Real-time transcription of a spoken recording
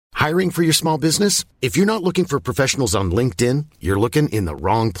Hiring for your small business? If you're not looking for professionals on LinkedIn, you're looking in the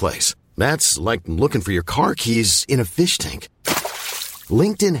wrong place. That's like looking for your car keys in a fish tank.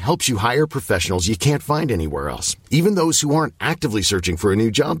 LinkedIn helps you hire professionals you can't find anywhere else, even those who aren't actively searching for a new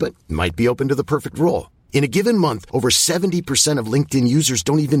job but might be open to the perfect role. In a given month, over 70% of LinkedIn users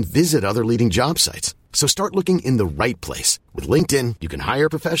don't even visit other leading job sites. So start looking in the right place. With LinkedIn, you can hire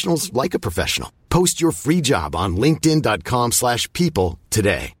professionals like a professional. Post your free job on linkedin.com/people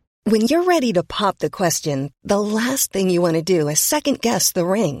today. When you're ready to pop the question, the last thing you want to do is second-guess the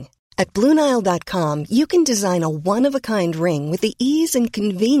ring. At BlueNile.com, you can design a one-of-a-kind ring with the ease and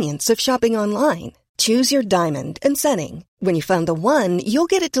convenience of shopping online. Choose your diamond and setting. When you find the one, you'll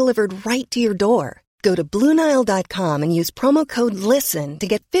get it delivered right to your door. Go to BlueNile.com and use promo code LISTEN to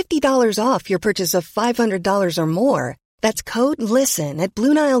get $50 off your purchase of $500 or more. That's code LISTEN at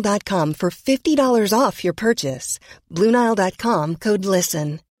BlueNile.com for $50 off your purchase. BlueNile.com, code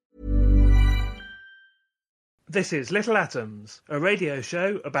LISTEN. This is Little Atoms, a radio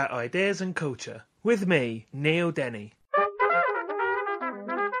show about ideas and culture. With me, Neil Denny.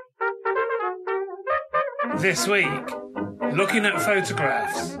 This week, looking at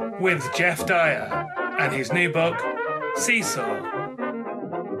photographs with Jeff Dyer and his new book, Seesaw.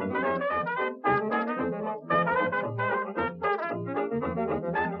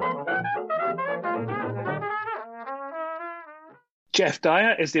 Jeff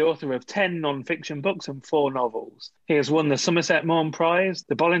Dyer is the author of 10 non-fiction books and 4 novels. He has won the Somerset Maugham Prize,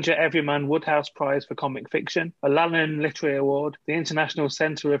 the Bollinger Everyman Woodhouse Prize for Comic Fiction, a Lannan Literary Award, the International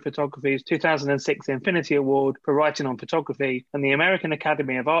Centre of Photography's 2006 Infinity Award for Writing on Photography, and the American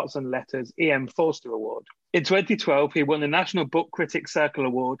Academy of Arts and Letters E.M. Forster Award. In 2012, he won the National Book Critics Circle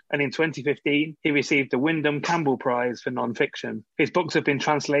Award, and in 2015, he received the Wyndham Campbell Prize for non-fiction. His books have been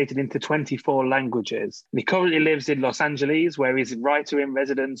translated into 24 languages. And he currently lives in Los Angeles, where he's a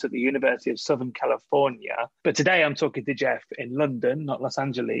writer-in-residence at the University of Southern California. But today I'm talking to Jeff in London, not Los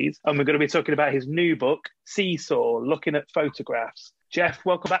Angeles, and we're going to be talking about his new book, Seesaw, Looking at Photographs. Jeff,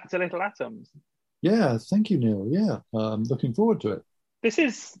 welcome back to Little Atoms. Yeah, thank you, Neil. Yeah, I'm looking forward to it. This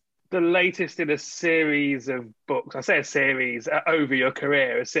is the latest in a series of books. I say a series, over your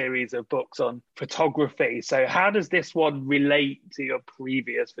career, a series of books on photography. So how does this one relate to your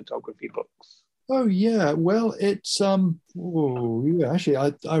previous photography books? Oh, yeah. Well, it's, actually,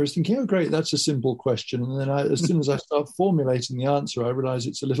 I was thinking, oh, great, that's a simple question. And then as soon as I start formulating the answer, I realize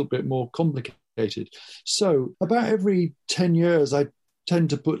it's a little bit more complicated. So about every 10 years, I tend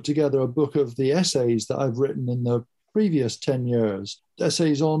to put together a book of the essays that I've written in the previous 10 years,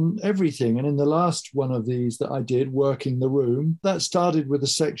 essays on everything. And in the last one of these that I did, Working the Room, that started with a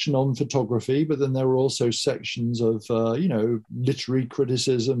section on photography, but then there were also sections of, literary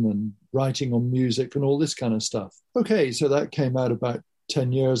criticism and writing on music and all this kind of stuff. Okay, so that came out about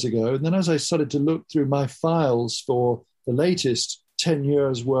 10 years ago. And then as I started to look through my files for the latest 10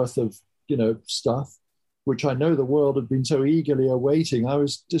 years worth of, stuff, which I know the world had been so eagerly awaiting, I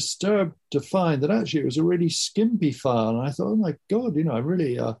was disturbed to find that actually it was a really skimpy file. And I thought, oh my God, I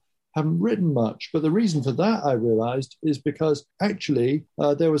really haven't written much. But the reason for that, I realized, is because actually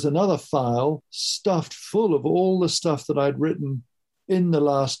there was another file stuffed full of all the stuff that I'd written in the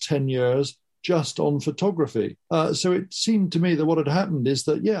last 10 years just on photography. So it seemed to me that what had happened is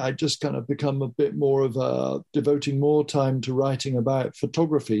that, I'd just kind of become a bit more of devoting more time to writing about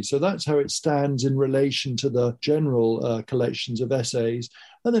photography. So that's how it stands in relation to the general collections of essays.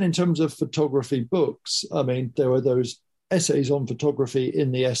 And then in terms of photography books, I mean, there were those essays on photography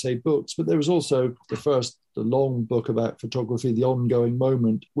in the essay books, but there was also the long book about photography, The Ongoing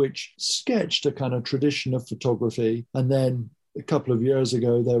Moment, which sketched a kind of tradition of photography. And then a couple of years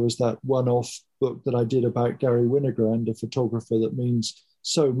ago, there was that one-off book that I did about Gary Winogrand, a photographer that means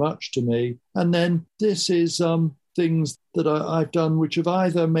so much to me. And then this is things that I've done, which have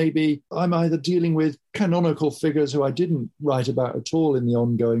I'm either dealing with canonical figures who I didn't write about at all in The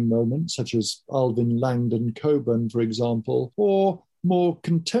Ongoing Moment, such as Alvin Langdon Coburn, for example, or more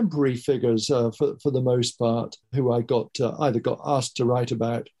contemporary figures for the most part, who I either got asked to write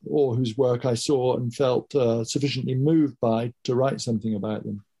about or whose work I saw and felt sufficiently moved by to write something about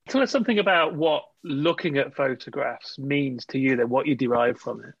them. Tell us something about what looking at photographs means to you, then what you derive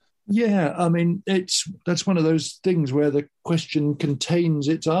from it. Yeah, I mean, that's one of those things where the question contains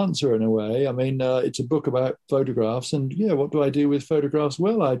its answer in a way. I mean, it's a book about photographs, and what do I do with photographs?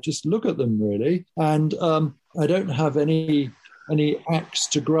 Well, I just look at them, really. And I don't have any axe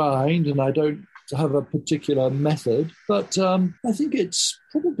to grind, and I don't have a particular method, but I think it's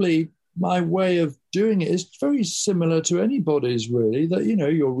probably my way of doing it is very similar to anybody's, really, that,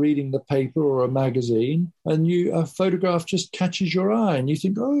 you're reading the paper or a magazine and a photograph just catches your eye and you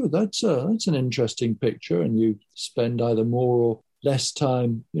think, oh, that's an interesting picture, and you spend either more or less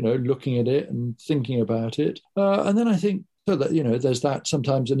time, looking at it and thinking about it. And then I think, so that, there's that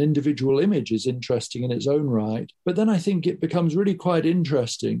sometimes an individual image is interesting in its own right. But then I think it becomes really quite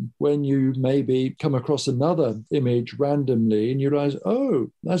interesting when you maybe come across another image randomly and you realize, oh,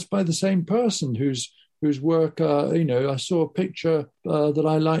 that's by the same person whose work, I saw a picture that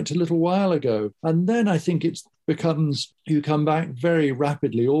I liked a little while ago. And then I think you come back very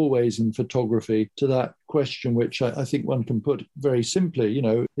rapidly, always in photography, to that question, which I think one can put very simply,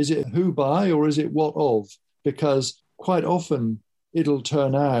 is it who by or is it what of? Because quite often it'll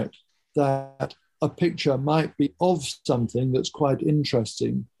turn out that a picture might be of something that's quite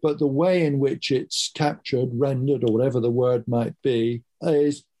interesting, but the way in which it's captured, rendered, or whatever the word might be,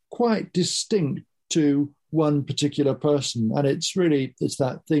 is quite distinct to one particular person. And it's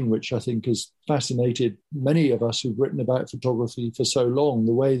that thing which I think has fascinated many of us who've written about photography for so long,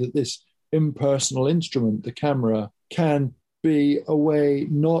 the way that this impersonal instrument, the camera, can be a way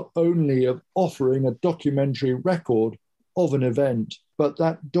not only of offering a documentary record of an event, but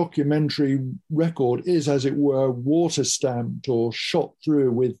that documentary record is, as it were, water stamped or shot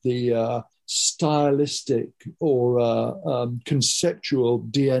through with the stylistic or conceptual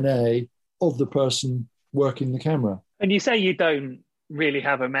DNA of the person working the camera. And you say you don't really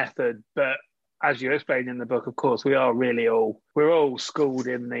have a method, but as you explained in the book, of course, we're all schooled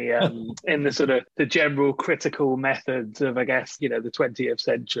in the in the sort of the general critical methods of, I guess, the 20th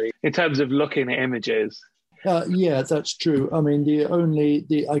century in terms of looking at images. Yeah, that's true. I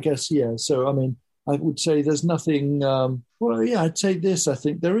mean, I guess, yeah. So, I mean, I would say there's nothing. I'd say this. I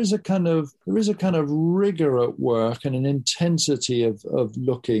think there is a kind of rigor at work and an intensity of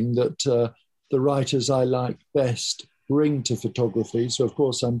looking that the writers I like best bring to photography. So, of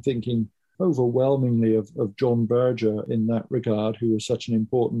course, I'm thinking overwhelmingly of John Berger in that regard, who was such an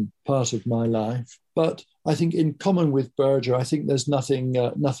important part of my life. But I think in common with Berger, I think there's nothing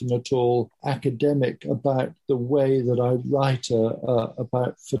at all academic about the way that I write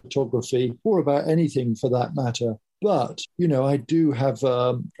about photography or about anything for that matter. But, I do have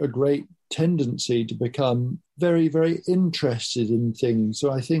a great tendency to become very, very interested in things.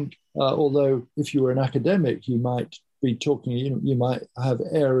 So I think, although if you were an academic, you might be talking, you might have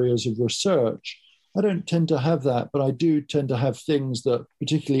areas of research. I don't tend to have that, but I do tend to have things that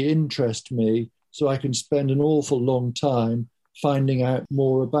particularly interest me, so I can spend an awful long time finding out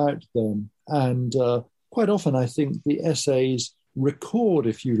more about them. And quite often I think the essays record,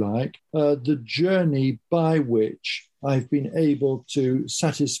 if you like, the journey by which I've been able to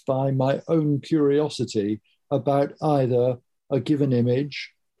satisfy my own curiosity about either a given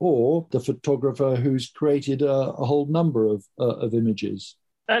image or the photographer who's created a whole number of images.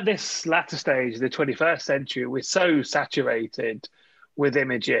 At this latter stage, the 21st century, we're so saturated with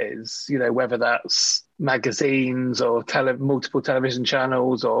images, whether that's magazines or multiple television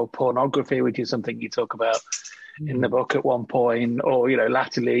channels or pornography, which is something you talk about in the book at one point, or,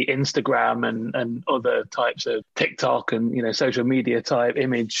 latterly Instagram and other types of TikTok and, social media type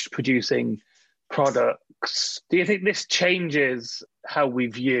image producing products. Do you think this changes how we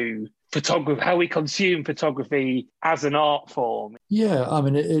view photography, how we consume photography as an art form? Yeah, I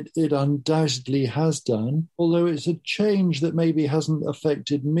mean, it undoubtedly has done, although it's a change that maybe hasn't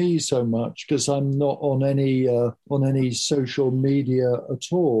affected me so much because I'm not on any social media at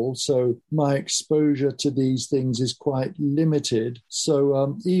all. So my exposure to these things is quite limited.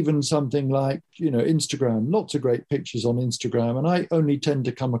 So even something like, Instagram, lots of great pictures on Instagram, and I only tend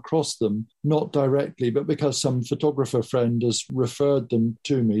to come across them, not directly, but because some photographer friend has referred them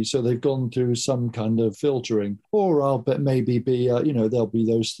to me. So they've gone through some kind of filtering, or I'll maybe be, there'll be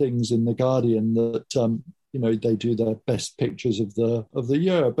those things in The Guardian that, they do their best pictures of the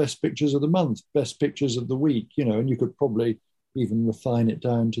year, best pictures of the month, best pictures of the week, and you could probably even refine it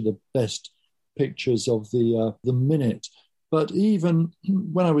down to the best pictures of the minute. But even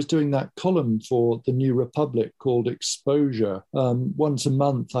when I was doing that column for the New Republic called Exposure, once a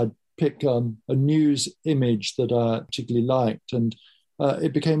month I'd pick a news image that I particularly liked, and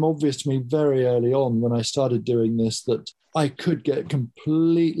it became obvious to me very early on when I started doing this that I could get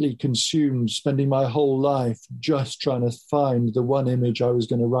completely consumed spending my whole life just trying to find the one image I was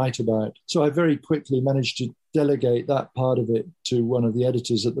going to write about. So I very quickly managed to delegate that part of it to one of the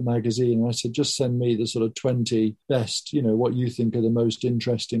editors at the magazine. And I said, just send me the sort of 20 best, what you think are the most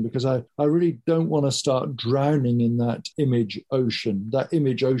interesting, because I really don't want to start drowning in that image ocean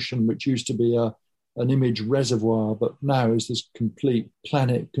which used to be a an image reservoir, but now is this complete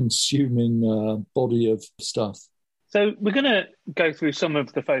planet-consuming body of stuff. So we're going to go through some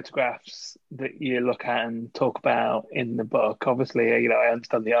of the photographs that you look at and talk about in the book. Obviously, I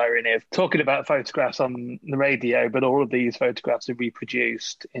understand the irony of talking about photographs on the radio, but all of these photographs are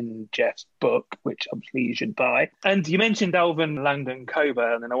reproduced in Jeff's book, which obviously you should buy. And you mentioned Alvin Langdon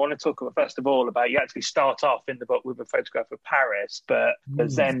Coburn, and I want to talk about, first of all, about you actually start off in the book with a photograph of Paris, but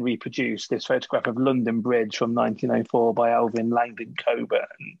then reproduce this photograph of London Bridge from 1904 by Alvin Langdon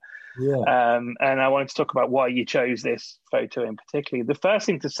Coburn. Yeah. And I wanted to talk about why you chose this photo in particular. The first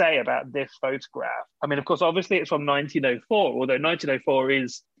thing to say about this photograph, I mean, of course, obviously it's from 1904, although 1904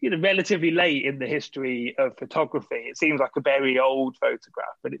 is relatively late in the history of photography. It seems like a very old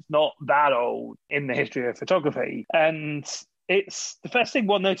photograph, but it's not that old in the history of photography. And it's the first thing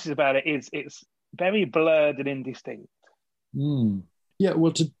one notices about it is it's very blurred and indistinct. Yeah,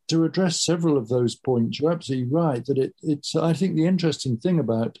 well, to address several of those points, you're absolutely right that it's. I think the interesting thing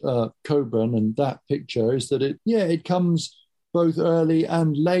about Coburn and that picture is that it comes both early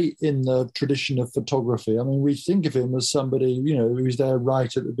and late in the tradition of photography. I mean, we think of him as somebody, who's there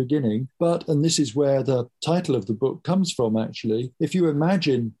right at the beginning. But, and this is where the title of the book comes from, actually, if you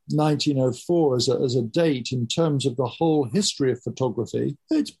imagine 1904 as a date in terms of the whole history of photography,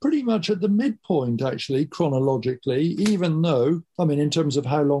 it's pretty much at the midpoint, actually, chronologically, even though, I mean, in terms of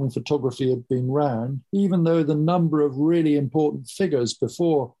how long photography had been around, even though the number of really important figures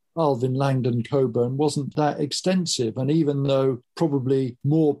before Alvin Langdon Coburn wasn't that extensive. And even though probably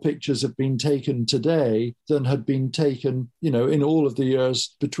more pictures have been taken today than had been taken, in all of the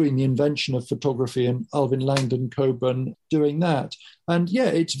years between the invention of photography and Alvin Langdon Coburn doing that. And yeah,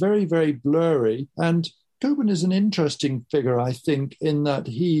 it's very, very blurry. And Coburn is an interesting figure, I think, in that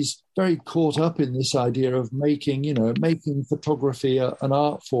he's very caught up in this idea of making photography an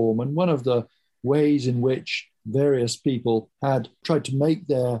art form. And one of the ways in which various people had tried to make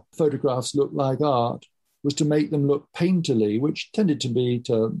their photographs look like art was to make them look painterly, which tended to be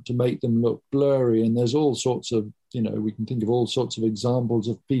to make them look blurry. And there's all sorts of, we can think of all sorts of examples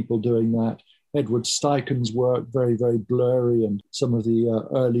of people doing that. Edward Steichen's work, very, very blurry, and some of the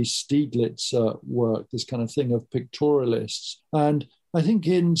early Stieglitz work, this kind of thing of pictorialists. And I think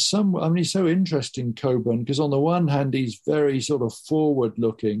he's so interesting, Coburn, because on the one hand, he's very sort of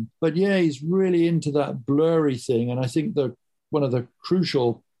forward-looking, but yeah, he's really into that blurry thing. And I think that one of the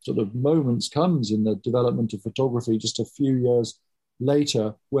crucial sort of moments comes in the development of photography just a few years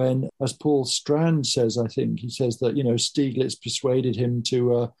later when, as Paul Strand says, I think, he says that, Stieglitz persuaded him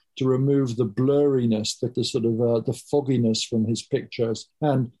to remove the blurriness, the sort of the fogginess from his pictures.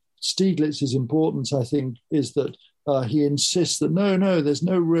 And Stieglitz's importance, I think, is that he insists that no, there's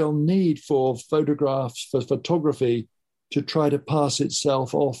no real need for photography to try to pass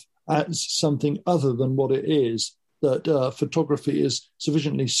itself off as something other than what it is, that photography is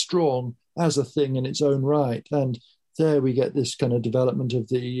sufficiently strong as a thing in its own right. And there we get this kind of development of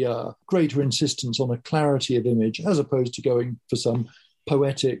the greater insistence on a clarity of image as opposed to going for some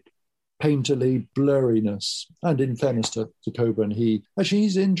poetic, painterly blurriness. And in fairness to Coburn,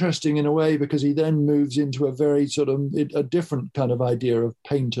 he's interesting in a way because he then moves into a very sort of a different kind of idea of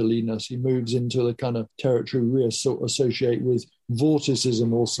painterliness. He moves into the kind of territory we associate with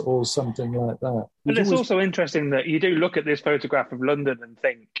vorticism or something like that. And it's also interesting that you do look at this photograph of London and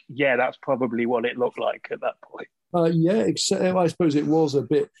think, yeah, that's probably what it looked like at that point. Except I suppose it was a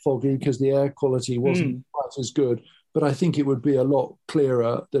bit foggy because the air quality wasn't quite as good. But I think it would be a lot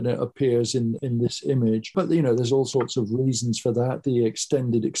clearer than it appears in this image. But, there's all sorts of reasons for that, the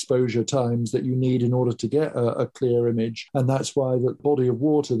extended exposure times that you need in order to get a clear image. And that's why the body of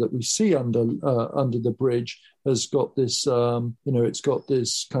water that we see under the bridge has got this, it's got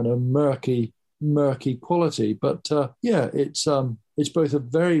this kind of murky quality. But, it's both a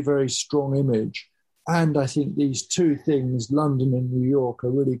very, very strong image. And I think these two things, London and New York,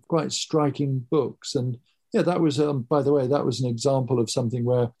 are really quite striking books. And yeah, that was, by the way, that was an example of something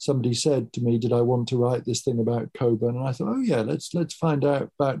where somebody said to me, did I want to write this thing about Coburn? And I thought, oh, yeah, let's find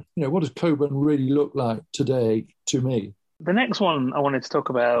out about, what does Coburn really look like today to me? The next one I wanted to talk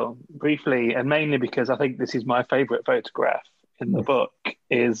about briefly, and mainly because I think this is my favourite photograph in the book,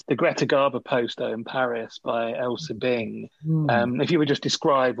 is the Greta Garbo poster in Paris by Elsa Bing. If you would just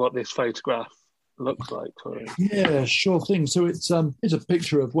describe what this photograph looks like for it. Yeah, sure thing. So it's a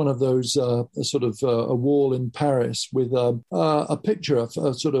picture of one of those a wall in Paris with a picture of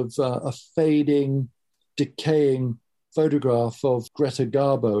a fading, decaying photograph of Greta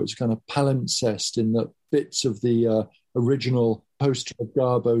Garbo. It's kind of palimpsest in that bits of the original poster of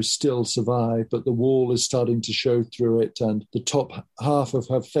Garbo still survive, but the wall is starting to show through it, and the top half of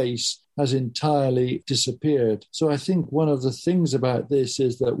her face has entirely disappeared. So I think one of the things about this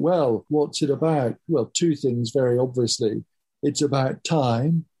is that, well, what's it about? Well, two things very obviously. It's about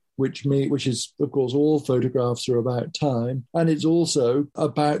time, which is, of course, all photographs are about time. And it's also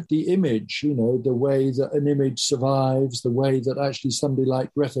about the image, the way that an image survives, the way that actually somebody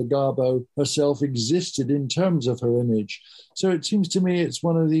like Greta Garbo herself existed in terms of her image. So it seems to me it's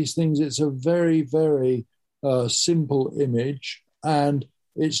one of these things, it's a very, very simple image. And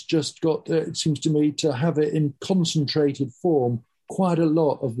it's just got, it seems to me, to have it in concentrated form, quite a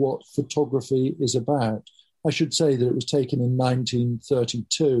lot of what photography is about. I should say that it was taken in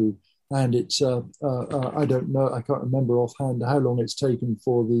 1932, and it's I don't know, I can't remember offhand how long it's taken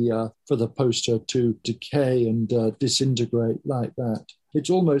for the poster to decay and disintegrate like that. It's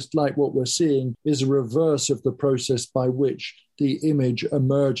almost like what we're seeing is a reverse of the process by which the image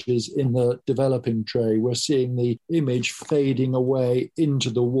emerges in the developing tray. We're seeing the image fading away into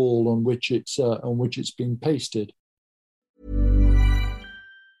the wall on which it's been pasted.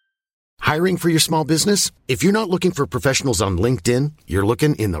 Hiring for your small business? If you're not looking for professionals on LinkedIn, you're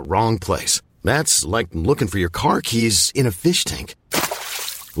looking in the wrong place. That's like looking for your car keys in a fish tank.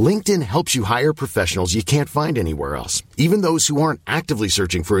 LinkedIn helps you hire professionals you can't find anywhere else, even those who aren't actively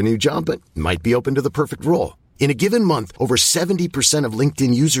searching for a new job but might be open to the perfect role. In a given month, over 70% of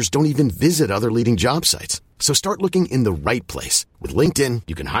LinkedIn users don't even visit other leading job sites. So start looking in the right place. With LinkedIn,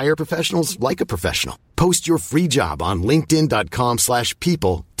 you can hire professionals like a professional. Post your free job on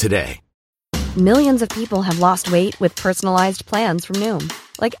linkedin.com/people today. Millions of people have lost weight with personalized plans from Noom.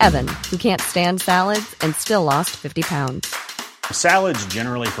 Like Evan, who can't stand salads and still lost 50 pounds. Salads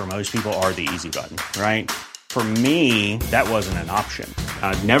generally for most people are the easy button, right? For me, that wasn't an option.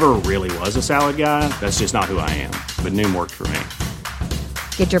 I never really was a salad guy. That's just not who I am. But Noom worked for me.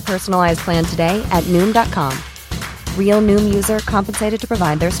 Get your personalized plan today at Noom.com. Real Noom user compensated to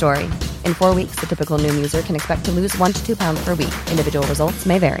provide their story. In 4 weeks, the typical Noom user can expect to lose 1 to 2 pounds per week. Individual results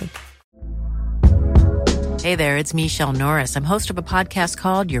may vary. Hey there, it's Michelle Norris. I'm host of a podcast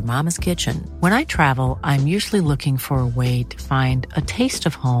called Your Mama's Kitchen. When I travel, I'm usually looking for a way to find a taste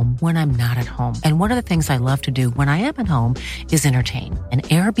of home when I'm not at home. And one of the things I love to do when I am at home is entertain. And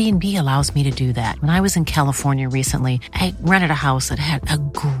Airbnb allows me to do that. When I was in California recently, I rented a house that had a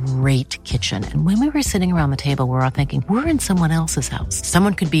great kitchen. And when we were sitting around the table, we were all thinking, we're in someone else's house.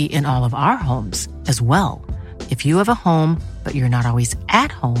 Someone could be in all of our homes as well. If you have a home, but you're not always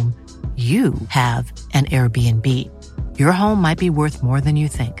at home, you have an Airbnb. Your home might be worth more than you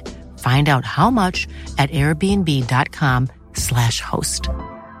think. Find out how much at airbnb.com/host.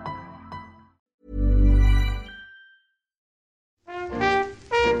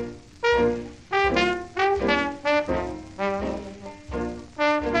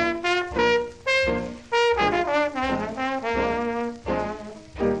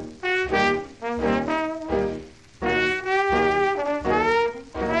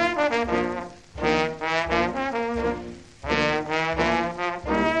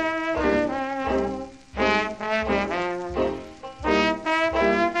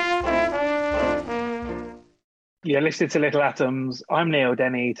 You're listening to Little Atoms. I'm Neil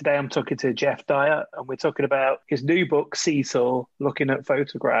Denny. Today I'm talking to Geoff Dyer, and we're talking about his new book, Cecil, looking at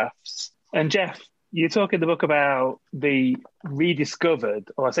photographs. And Geoff, you're talking the book about the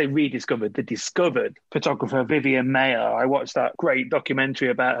discovered photographer Vivian Mayer. I watched that great documentary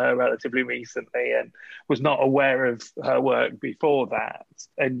about her relatively recently and was not aware of her work before that.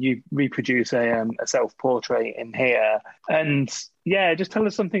 And you reproduce a self-portrait in here. And yeah, just tell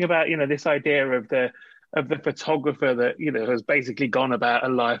us something about, this idea of the photographer that, has basically gone about a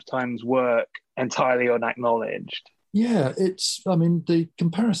lifetime's work entirely unacknowledged. Yeah, the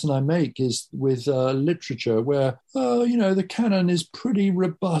comparison I make is with literature where, the canon is pretty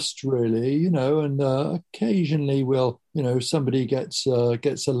robust, really, and occasionally somebody gets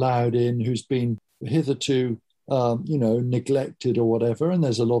allowed in who's been hitherto, neglected or whatever, and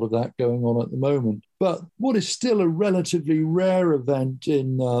there's a lot of that going on at the moment. But what is still a relatively rare event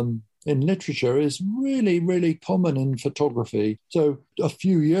in literature is really, really common in photography. So a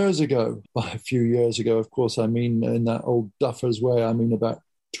few years ago, of course, I mean in that old Duffers way, I mean about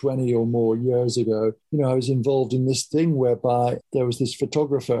 20 or more years ago, I was involved in this thing whereby there was this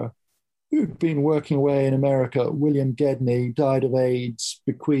photographer who'd been working away in America. William Gedney died of AIDS,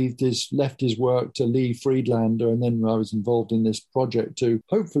 left his work to Lee Friedlander, and then I was involved in this project to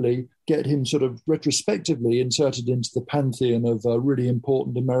hopefully get him sort of retrospectively inserted into the pantheon of really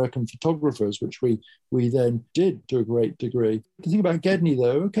important American photographers, which we then did to a great degree. The thing about Gedney,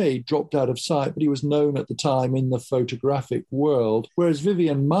 though, he dropped out of sight, but he was known at the time in the photographic world, whereas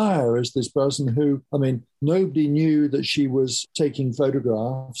Vivian Mayer is this person who, nobody knew that she was taking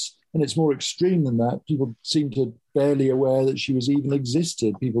photographs. And it's more extreme than that. People seem to barely aware that she was even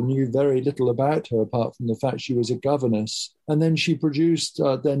existed. People knew very little about her apart from the fact she was a governess. And then she produced,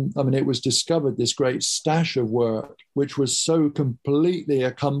 it was discovered, this great stash of work, which was so completely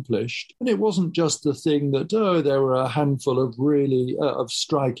accomplished. And it wasn't just the thing that, there were a handful of really of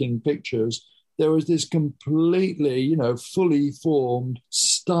striking pictures. There was this completely, fully formed,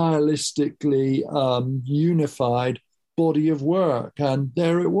 stylistically unified body of work, and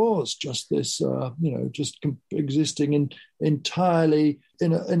there it was, just this, existing entirely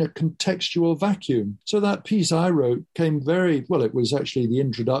in a contextual vacuum. So that piece I wrote came it was actually the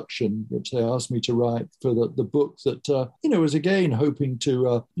introduction, which they asked me to write for the book that, was again hoping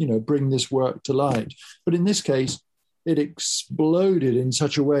to, bring this work to light. But in this case, it exploded in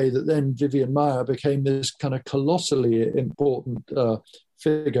such a way that then Vivian Maier became this kind of colossally important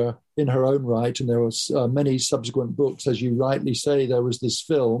figure in her own right. And there was many subsequent books, as you rightly say. There was this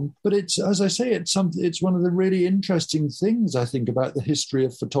film, but it's, as I say, it's one of the really interesting things I think about the history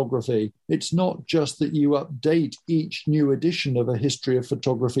of photography. It's not just that you update each new edition of a history of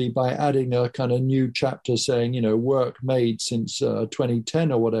photography by adding a kind of new chapter saying, work made since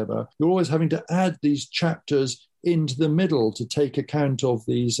 2010 or whatever. You're always having to add these chapters into the middle to take account of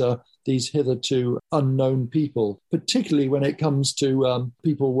these hitherto unknown people, particularly when it comes to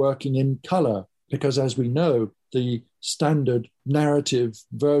people working in colour. Because as we know, the standard narrative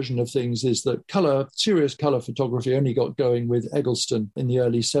version of things is that serious colour photography only got going with Eggleston in the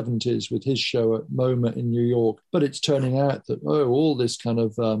early 70s with his show at MoMA in New York. But it's turning out that, all this kind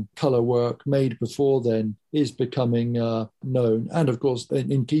of colour work made before then is becoming known. And of course,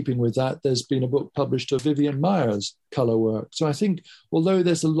 in keeping with that, there's been a book published of Vivian Maier's colour work. So I think, although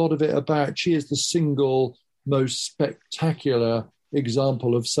there's a lot of it about, she is the single most spectacular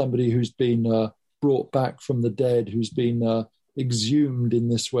example of somebody who's been brought back from the dead, who's been exhumed in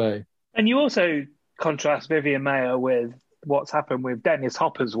this way. And you also contrast Vivian Maier with what's happened with Dennis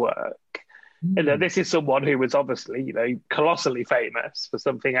Hopper's work. And that this is someone who was obviously, colossally famous for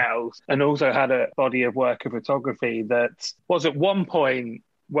something else, and also had a body of work of photography that was at one point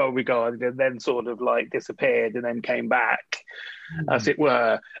well regarded and then sort of like disappeared and then came back, as it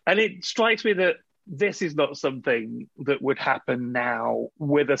were. And it strikes me that this is not something that would happen now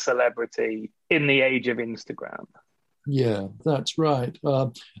with a celebrity in the age of Instagram. Yeah, that's right.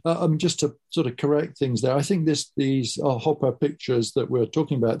 Just to sort of correct things there, I think these Hopper pictures that we're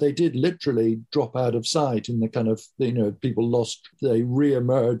talking about, they did literally drop out of sight in the kind of, people they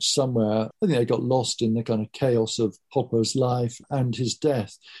re-emerged somewhere. I think they got lost in the kind of chaos of Hopper's life and his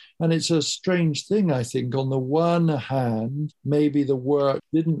death. And it's a strange thing, I think. On the one hand, maybe the work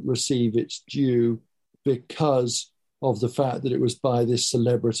didn't receive its due because of the fact that it was by this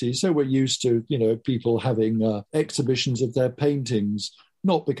celebrity. So we're used to, people having exhibitions of their paintings,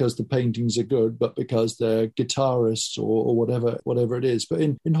 not because the paintings are good, but because they're guitarists or whatever it is. But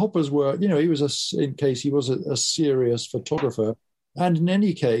in Hopper's work, he was a serious photographer. And in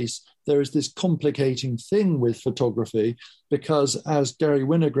any case, there is this complicating thing with photography because, as Gary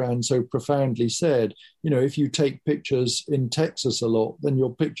Winogrand so profoundly said, if you take pictures in Texas a lot, then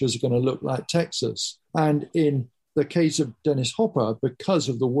your pictures are going to look like Texas. And in the case of Dennis Hopper, because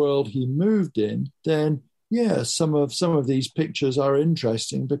of the world he moved in, then some of these pictures are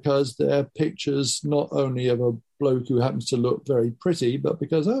interesting because they're pictures not only of a bloke who happens to look very pretty, but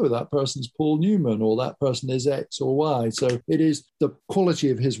because, that person's Paul Newman or that person is X or Y. So it is, the quality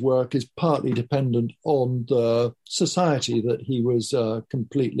of his work is partly dependent on the society that he was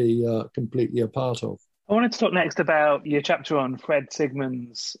completely a part of. I wanted to talk next about your chapter on Fred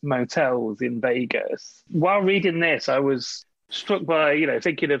Sigmund's motels in Vegas. While reading this, I was struck by,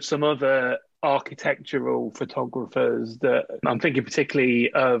 thinking of some other architectural photographers that I'm thinking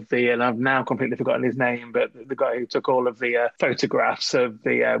particularly of and I've now completely forgotten his name, but the guy who took all of the photographs of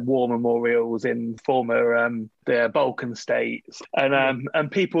the war memorials in former the Balkan states,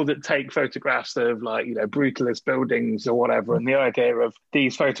 and people that take photographs of brutalist buildings or whatever, and the idea of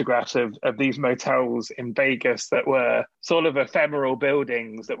these photographs of these motels in Vegas that were sort of ephemeral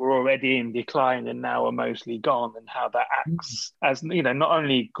buildings that were already in decline and now are mostly gone, and how that acts as not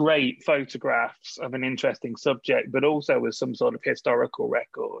only great photographs of an interesting subject, but also as some sort of historical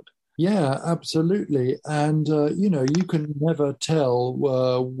record. Yeah, absolutely. And, you can never tell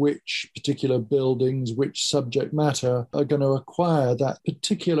which particular buildings, which subject matter are going to acquire that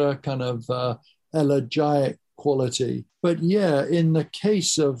particular kind of elegiac quality. But in the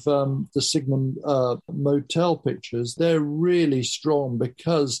case of the Sigmund motel pictures, they're really strong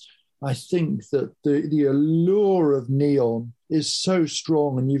because I think that the allure of neon is so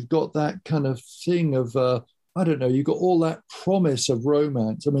strong, and you've got that kind of thing of I don't know, you got all that promise of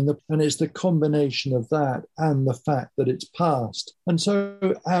romance. I mean, and it's the combination of that and the fact that it's past. And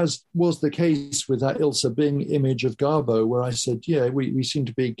so, as was the case with that Ilse Bing image of Garbo, where I said, yeah, we seem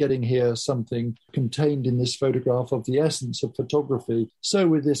to be getting here something contained in this photograph of the essence of photography. So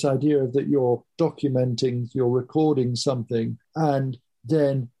with this idea of that you're documenting, you're recording something, and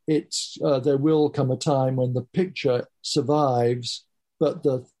then it's there will come a time when the picture survives, but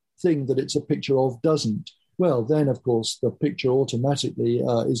the thing that it's a picture of doesn't. Well, then, of course, the picture automatically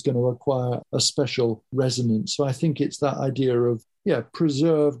is going to require a special resonance. So I think it's that idea of,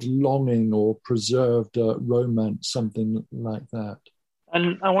 preserved longing or preserved romance, something like that.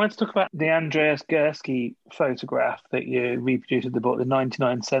 And I wanted to talk about the Andreas Gursky photograph that you reproduced at the book, the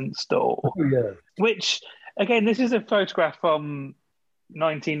 99-cent store. Oh, yeah. Which, again, this is a photograph from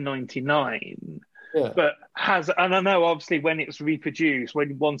 1999. Yeah. But and I know obviously when it's reproduced,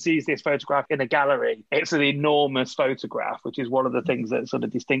 when one sees this photograph in a gallery, it's an enormous photograph, which is one of the things that's sort of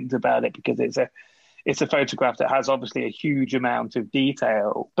distinct about it, because it's a photograph that has obviously a huge amount of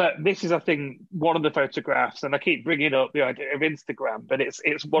detail. But this is, I think, one of the photographs, and I keep bringing up the idea of Instagram, but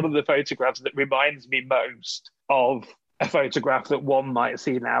it's one of the photographs that reminds me most of a photograph that one might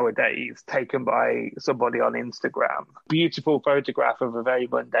see nowadays taken by somebody on Instagram. Beautiful photograph of a very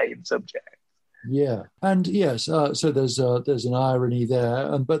mundane subject. Yeah, and yes, so there's an irony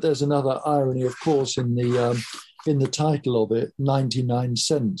there, but there's another irony, of course, in the title of it, 99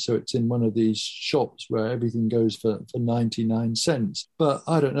 cents. So it's in one of these shops where everything goes for 99 cents. But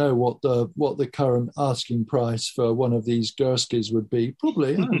I don't know what the current asking price for one of these Gurskys would be.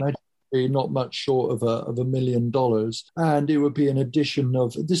 Probably, I imagine, not much short of $1 million, and it would be an edition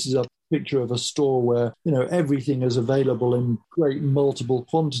of. This is a picture of a store where everything is available in great multiple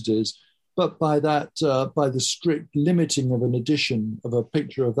quantities. But by the strict limiting of an edition of a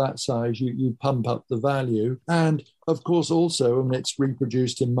picture of that size, you pump up the value. And of course, also, it's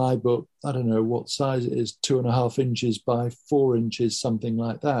reproduced in my book, I don't know what size it is, 2.5 inches by 4 inches, something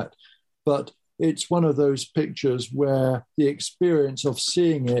like that. But it's one of those pictures where the experience of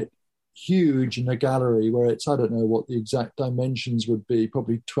seeing it huge in a gallery where it's, I don't know what the exact dimensions would be,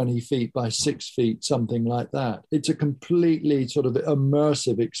 probably 20 feet by 6 feet, something like that. It's a completely sort of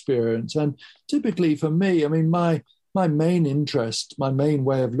immersive experience. And typically for me, my main interest, my main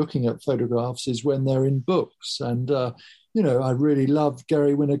way of looking at photographs is when they're in books. And, I really love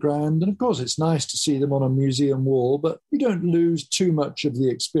Garry Winogrand. And of course, it's nice to see them on a museum wall, but you don't lose too much of the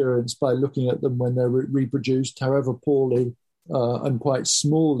experience by looking at them when they're reproduced, however poorly and quite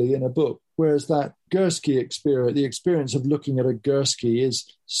smallly in a book. Whereas that Gursky experience, the experience of looking at a Gursky,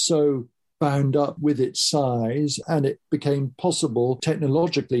 is so bound up with its size, and it became possible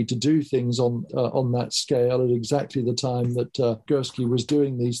technologically to do things on that scale at exactly the time that Gursky was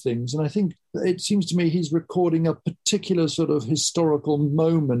doing these things. And I think it seems to me he's recording a particular sort of historical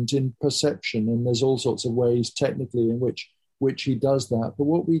moment in perception, and there's all sorts of ways technically in which he does that. But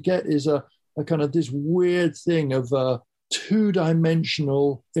what we get is a kind of this weird thing of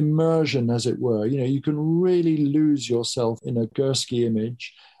two-dimensional immersion, as it were. You can really lose yourself in a Gursky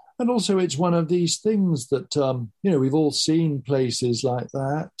image. And also it's one of these things that, we've all seen places like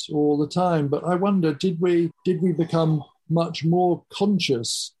that all the time. But I wonder, did we become much more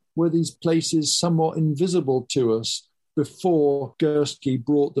conscious? Were these places somewhat invisible to us before Gursky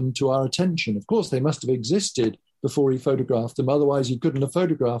brought them to our attention? Of course, they must have existed before he photographed them. Otherwise, he couldn't have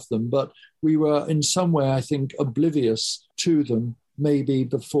photographed them. But we were in some way, I think, oblivious to them, maybe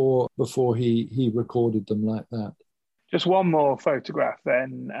before he recorded them like that. Just one more photograph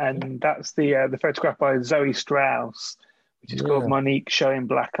then, and that's the photograph by Zoe Strauss, which is called Monique Showing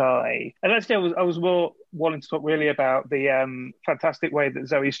Black Eye. And actually, I was more wanting to talk really about the fantastic way that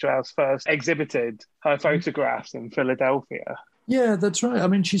Zoe Strauss first exhibited her photographs in Philadelphia. Yeah, that's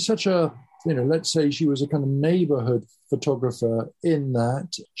right. She's such a, let's say she was a kind of neighborhood photographer in that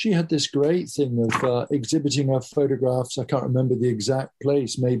she had this great thing of exhibiting her photographs. I can't remember the exact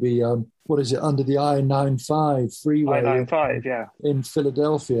place, maybe, under the I-95 freeway. I-95, yeah. In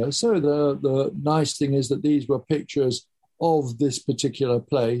Philadelphia. So the nice thing is that these were pictures of this particular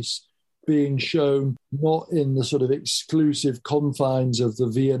place being shown not in the sort of exclusive confines of the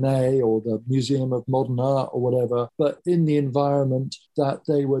V&A or the Museum of Modern Art or whatever, but in the environment that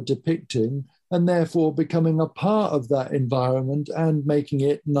they were depicting, and therefore becoming a part of that environment and making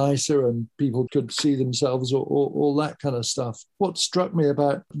it nicer and people could see themselves or all that kind of stuff. What struck me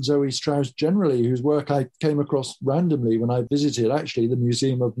about Zoe Strauss generally, whose work I came across randomly when I visited actually the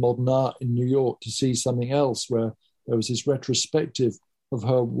Museum of Modern Art in New York to see something else where there was this retrospective of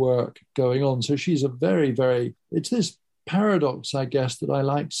her work going on. So she's a very, very, it's this paradox, I guess, that I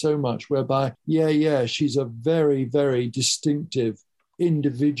like so much, whereby, she's a very, very distinctive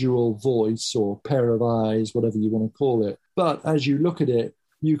individual voice or pair of eyes, whatever you want to call it. But as you look at it,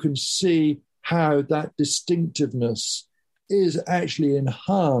 you can see how that distinctiveness is actually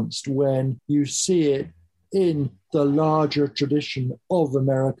enhanced when you see it in the larger tradition of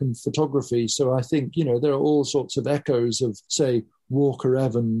American photography. So I think, there are all sorts of echoes of, say, Walker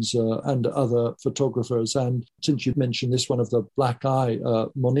Evans and other photographers. And since you mentioned this one of the black eye,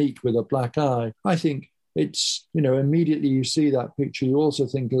 Monique with a black eye, I think it's, immediately you see that picture, you also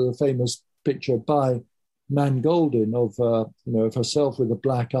think of the famous picture by Nan Goldin of herself with a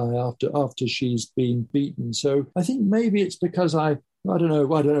black eye after she's been beaten. So I think maybe it's because I don't know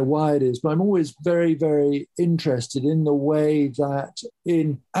why it is, but I'm always very, very interested in the way that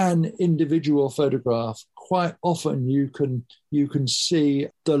in an individual photograph, quite often you can see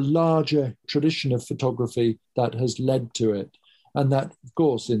the larger tradition of photography that has led to it. And that, of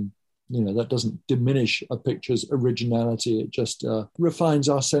course, that doesn't diminish a picture's originality. It just refines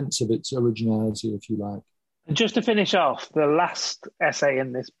our sense of its originality, if you like. And just to finish off, the last essay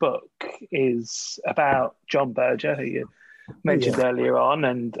in this book is about John Berger, who you mentioned earlier on,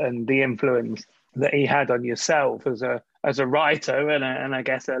 and the influence that he had on yourself as a writer and I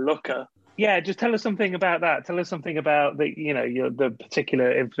guess a looker. Yeah, just tell us something about that. Tell us something about the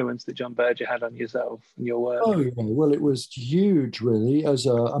particular influence that John Berger had on yourself and your work. Oh, yeah. Well, it was huge, really. I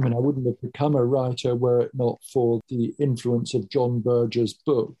wouldn't have become a writer were it not for the influence of John Berger's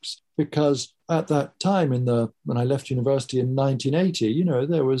books. Because at that time, when I left university in 1980,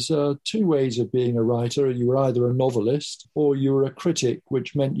 there was two ways of being a writer. You were either a novelist or you were a critic,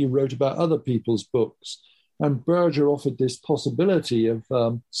 which meant you wrote about other people's books. And Berger offered this possibility of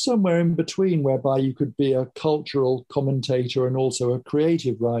somewhere in between, whereby you could be a cultural commentator and also a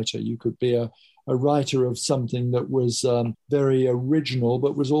creative writer. You could be a writer of something that was very original,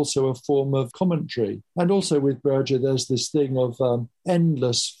 but was also a form of commentary. And also with Berger, there's this thing of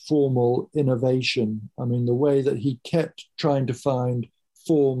endless formal innovation. I mean, the way that he kept trying to find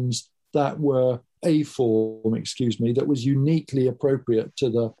forms that were that was uniquely appropriate to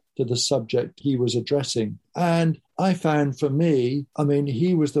the subject he was addressing. And I found for me,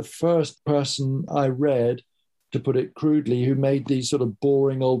 he was the first person I read, to put it crudely, who made these sort of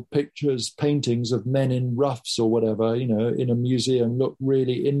boring old paintings of men in ruffs or whatever, in a museum look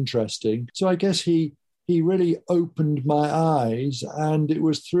really interesting. So I guess he really opened my eyes, and it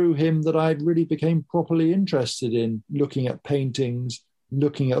was through him that I really became properly interested in looking at paintings,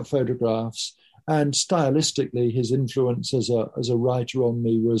 looking at photographs. And stylistically, his influence as a writer on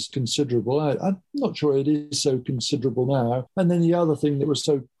me was considerable. I'm not sure it is so considerable now. And then the other thing that was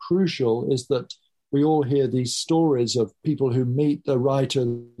so crucial is that we all hear these stories of people who meet the writer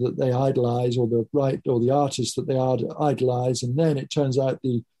that they idolize, or the artist that they idolize, and then it turns out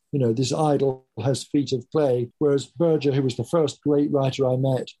this idol has feet of clay. Whereas Berger, who was the first great writer I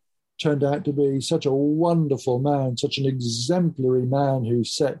met, turned out to be such a wonderful man, such an exemplary man who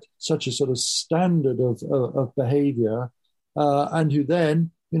set such a sort of standard of behavior, and who then,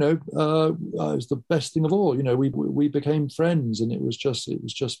 was the best thing of all. We became friends, and it was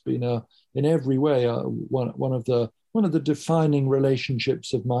just been in every way one of the defining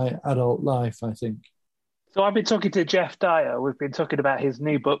relationships of my adult life, I think. So I've been talking to Geoff Dyer. We've been talking about his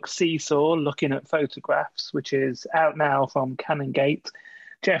new book, Seesaw, Looking at Photographs, which is out now from Canongate.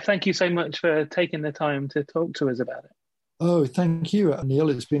 Geoff, thank you so much for taking the time to talk to us about it. Oh, thank you, Neil.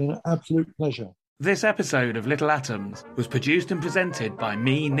 It's been an absolute pleasure. This episode of Little Atoms was produced and presented by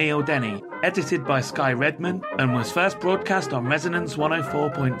me, Neil Denny, edited by Sky Redman, and was first broadcast on Resonance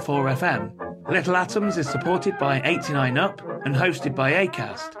 104.4 FM. Little Atoms is supported by 89UP and hosted by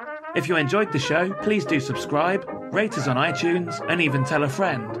Acast. If you enjoyed the show, please do subscribe, rate us on iTunes, and even tell a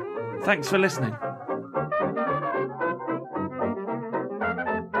friend. Thanks for listening.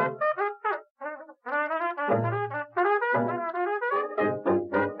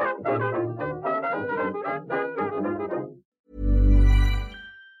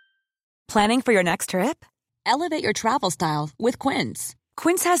 Planning for your next trip? Elevate your travel style with Quince.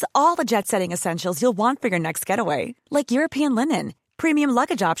 Quince has all the jet-setting essentials you'll want for your next getaway, like European linen, premium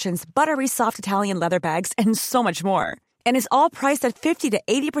luggage options, buttery soft Italian leather bags, and so much more. And is all priced at 50 to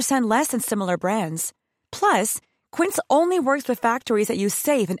 80% less than similar brands. Plus, Quince only works with factories that use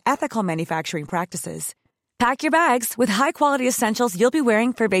safe and ethical manufacturing practices. Pack your bags with high-quality essentials you'll be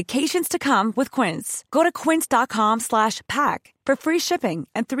wearing for vacations to come with Quince. Go to quince.com/pack for free shipping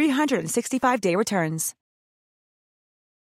and 365-day returns.